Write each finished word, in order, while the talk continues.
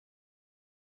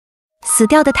死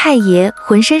掉的太爷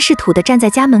浑身是土的站在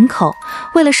家门口，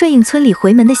为了顺应村里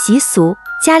回门的习俗，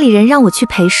家里人让我去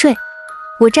陪睡。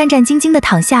我战战兢兢地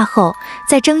躺下后，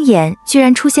再睁眼居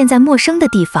然出现在陌生的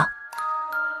地方。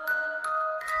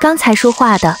刚才说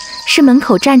话的是门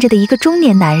口站着的一个中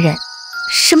年男人。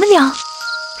什么鸟？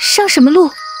上什么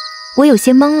路？我有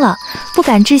些懵了，不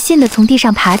敢置信地从地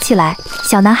上爬起来。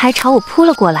小男孩朝我扑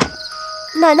了过来。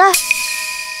奶奶？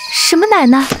什么奶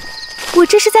奶？我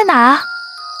这是在哪啊？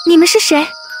你们是谁？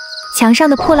墙上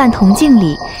的破烂铜镜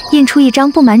里印出一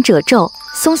张布满褶皱、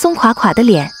松松垮垮的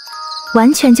脸，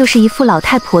完全就是一副老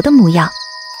太婆的模样。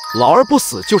老儿不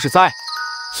死就是灾，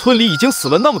村里已经死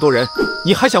了那么多人，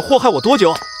你还想祸害我多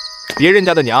久？别人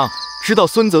家的娘知道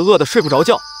孙子饿得睡不着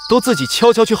觉，都自己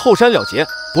悄悄去后山了结，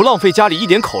不浪费家里一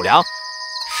点口粮。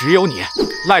只有你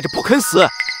赖着不肯死。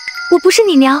我不是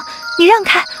你娘，你让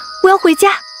开，我要回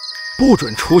家。不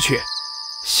准出去！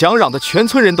想嚷的全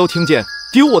村人都听见，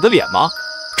丢我的脸吗？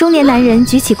中年男人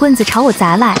举起棍子朝我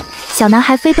砸来，小男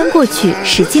孩飞奔过去，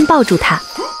使劲抱住他。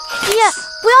爹，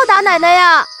不要打奶奶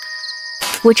呀！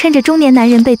我趁着中年男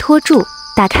人被拖住，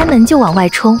打开门就往外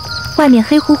冲。外面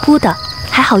黑乎乎的，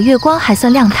还好月光还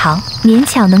算亮堂，勉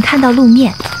强能看到路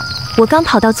面。我刚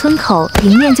跑到村口，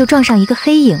迎面就撞上一个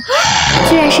黑影，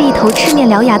居然是一头赤面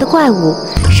獠牙的怪物，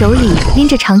手里拎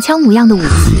着长枪模样的武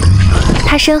器。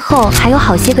他身后还有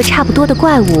好些个差不多的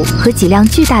怪物和几辆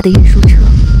巨大的运输车。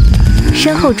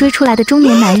身后追出来的中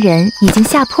年男人已经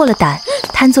吓破了胆，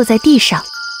瘫坐在地上。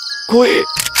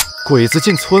鬼子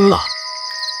进村了。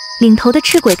领头的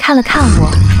赤鬼看了看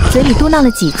我，嘴里嘟囔了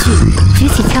几句，举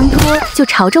起枪托就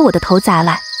朝着我的头砸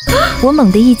来。我猛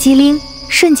地一激灵，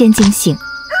瞬间惊醒，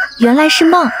原来是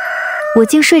梦，我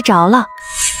竟睡着了。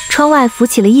窗外浮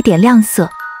起了一点亮色，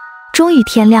终于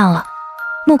天亮了。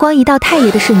目光移到太爷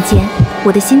的瞬间，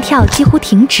我的心跳几乎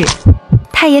停止。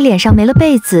太爷脸上没了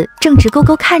被子，正直勾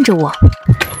勾看着我。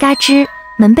嘎吱，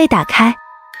门被打开。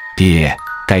爹，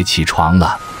该起床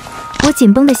了。我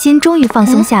紧绷的心终于放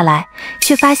松下来，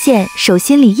却发现手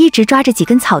心里一直抓着几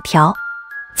根草条。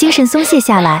精神松懈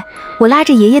下来，我拉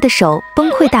着爷爷的手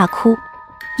崩溃大哭。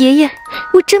爷爷，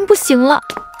我真不行了。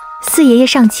四爷爷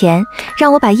上前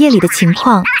让我把夜里的情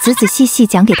况仔仔细细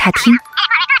讲给他听。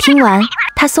听完，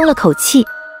他松了口气。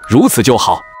如此就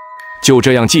好，就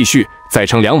这样继续，再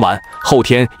盛2碗，后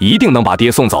天一定能把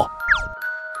爹送走。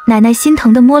奶奶心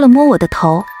疼地摸了摸我的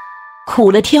头。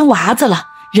苦了天娃子了，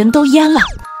人都淹了，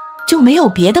就没有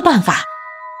别的办法。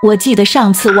我记得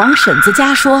上次往婶子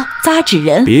家说扎纸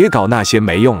人。别搞那些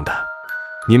没用的。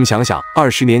你们想想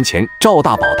20年前赵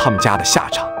大宝他们家的下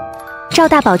场。赵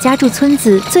大宝家住村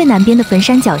子最南边的坟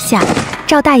山脚下，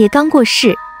赵大爷刚过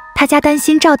世，他家担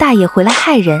心赵大爷回来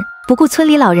害人，不顾村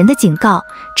里老人的警告，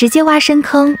直接挖深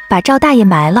坑把赵大爷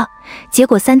埋了。结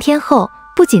果3天后，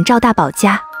不仅赵大宝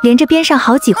家，连着边上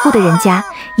好几户的人家，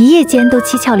一夜间都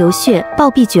七窍流血，暴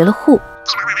毙绝了户。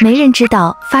没人知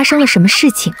道发生了什么事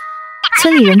情，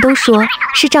村里人都说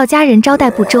是赵家人招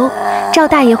待不周，赵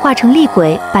大爷化成厉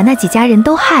鬼把那几家人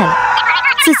都害了。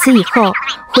自此以后，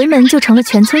回门就成了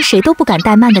全村谁都不敢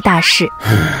怠慢的大事。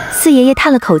四爷爷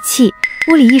叹了口气，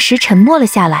屋里一时沉默了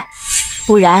下来。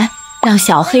不然让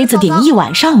小黑子顶1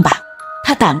晚上吧，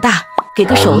他胆大，给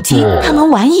个手机他能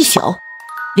玩1宿。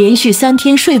连续3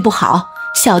天睡不好，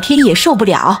小天也受不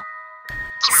了。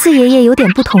四爷爷有点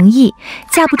不同意，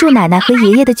架不住奶奶和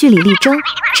爷爷的据理力争，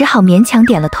只好勉强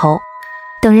点了头。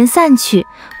等人散去，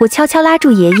我悄悄拉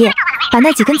住爷爷，把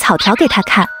那几根草条给他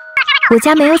看。我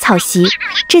家没有草席，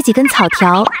这几根草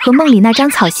条和梦里那张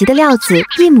草席的料子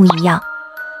一模一样。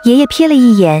爷爷瞥了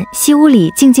一眼西屋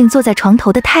里静静坐在床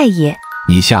头的太爷。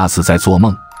你下次再做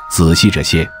梦仔细着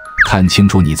些，看清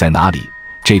楚你在哪里，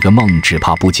这个梦只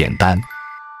怕不简单。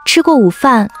吃过午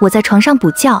饭，我在床上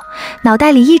补觉，脑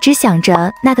袋里一直想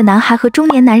着那个男孩和中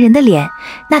年男人的脸。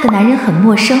那个男人很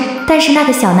陌生，但是那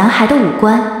个小男孩的五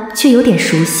官却有点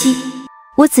熟悉。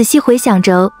我仔细回想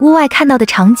着屋外看到的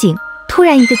场景，突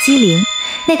然一个机灵，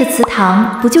那个祠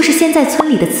堂不就是现在村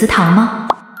里的祠堂吗？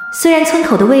虽然村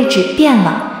口的位置变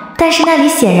了，但是那里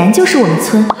显然就是我们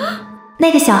村。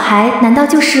那个小孩难道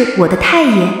就是我的太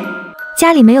爷？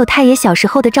家里没有太爷小时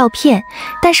候的照片，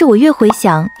但是我越回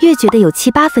想越觉得有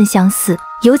7、8分相似，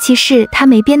尤其是他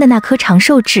眉边的那颗长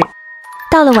寿痣。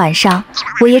到了晚上，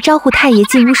我爷招呼太爷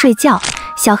进屋睡觉，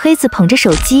小黑子捧着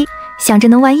手机，想着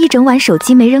能玩一整晚手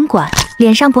机没人管，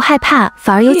脸上不害怕，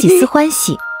反而有几丝欢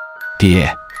喜。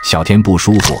爹，小天不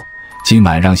舒服，今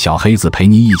晚让小黑子陪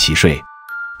你一起睡。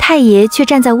太爷却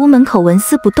站在屋门口纹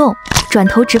丝不动，转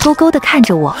头直勾勾地看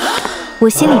着我。我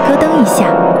心里咯噔一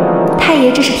下，太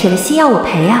爷这是铁了心要我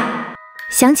陪啊。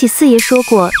想起四爷说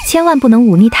过千万不能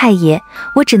忤逆太爷，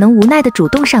我只能无奈地主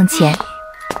动上前。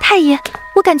太爷，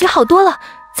我感觉好多了，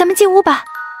咱们进屋吧。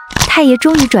太爷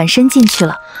终于转身进去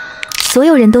了，所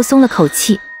有人都松了口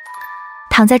气。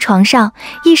躺在床上，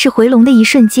意识回笼的一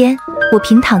瞬间，我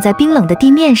平躺在冰冷的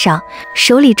地面上，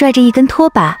手里拽着一根拖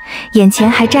把，眼前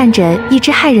还站着一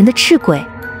只害人的赤鬼。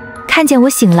看见我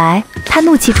醒来，他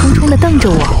怒气冲冲地瞪着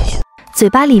我，嘴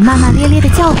巴里骂骂咧咧地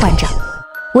叫唤着。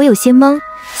我有些懵，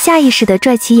下意识地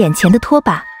拽起眼前的拖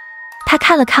把。他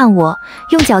看了看我，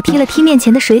用脚踢了踢面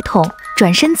前的水桶，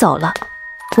转身走了。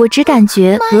我只感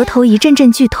觉额头一阵阵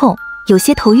剧痛，有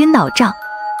些头晕脑胀。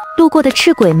路过的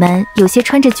赤鬼们，有些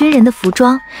穿着军人的服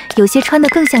装，有些穿得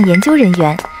更像研究人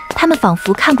员，他们仿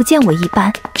佛看不见我一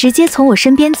般，直接从我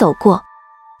身边走过。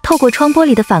透过窗玻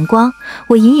璃的反光，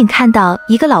我隐隐看到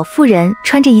一个老妇人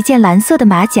穿着一件蓝色的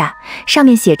马甲，上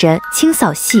面写着清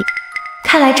扫系。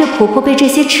看来这婆婆被这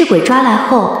些赤鬼抓来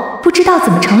后，不知道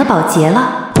怎么成了保洁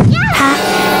了。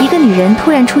一个女人突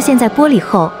然出现在玻璃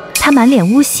后，她满脸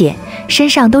污血，身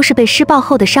上都是被施暴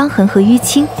后的伤痕和淤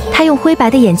青。她用灰白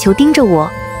的眼球盯着我，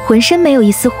浑身没有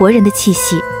一丝活人的气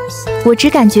息。我只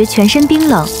感觉全身冰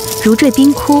冷，如坠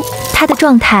冰窟。她的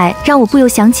状态让我不由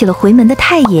想起了回门的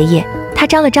太爷爷。他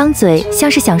张了张嘴，像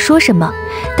是想说什么，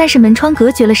但是门窗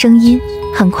隔绝了声音。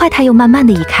很快他又慢慢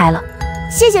地移开了。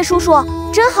谢谢叔叔，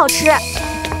真好吃。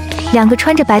两个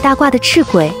穿着白大褂的赤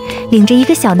鬼领着一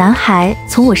个小男孩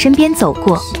从我身边走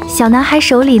过，小男孩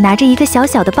手里拿着一个小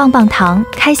小的棒棒糖，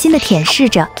开心地舔舐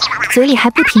着，嘴里还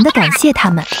不停地感谢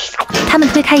他们。他们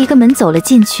推开一个门走了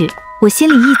进去，我心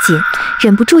里一紧，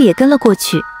忍不住也跟了过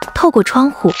去。透过窗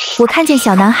户，我看见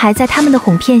小男孩在他们的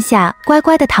哄骗下乖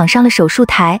乖地躺上了手术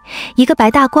台，一个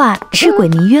白大褂赤鬼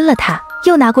迷晕了他，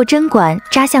又拿过针管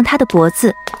扎向他的脖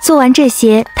子。做完这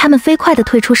些，他们飞快地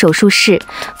退出手术室，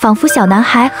仿佛小男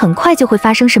孩很快就会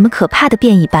发生什么可怕的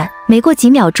变一般。没过几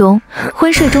秒钟，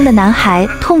昏睡中的男孩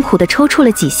痛苦地抽搐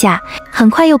了几下，很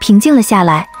快又平静了下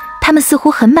来。他们似乎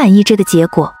很满意这个结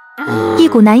果。一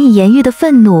股难以言喻的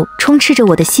愤怒充斥着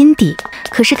我的心底，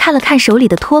可是看了看手里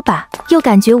的拖把，又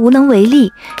感觉无能为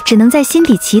力，只能在心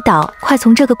底祈祷快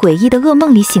从这个诡异的噩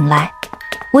梦里醒来。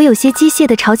我有些机械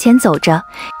地朝前走着，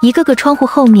一个个窗户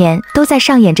后面都在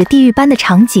上演着地狱般的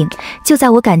场景。就在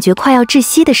我感觉快要窒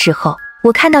息的时候，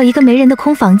我看到一个没人的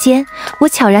空房间，我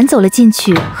悄然走了进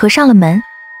去，合上了门。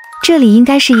这里应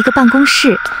该是一个办公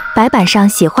室，白板上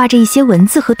写画着一些文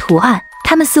字和图案，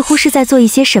他们似乎是在做一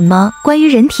些什么关于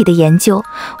人体的研究。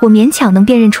我勉强能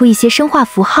辨认出一些生化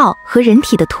符号和人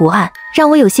体的图案。让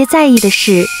我有些在意的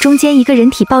是中间一个人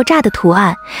体爆炸的图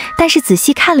案，但是仔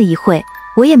细看了一会，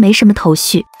我也没什么头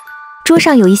绪。桌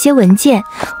上有一些文件，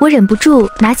我忍不住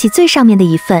拿起最上面的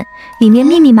一份，里面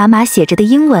密密麻麻写着的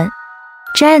英文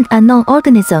Giant Unknown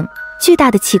Organism， 巨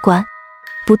大的器官。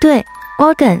不对，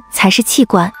 Organ 才是器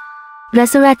官。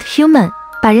 Resurrect Human，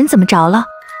 把人怎么着了？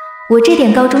我这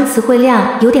点高中词汇量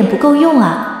有点不够用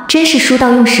啊，真是书到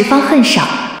用时方恨少。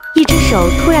一只手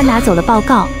突然拿走了报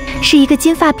告，是一个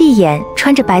金发碧眼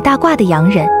穿着白大褂的洋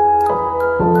人。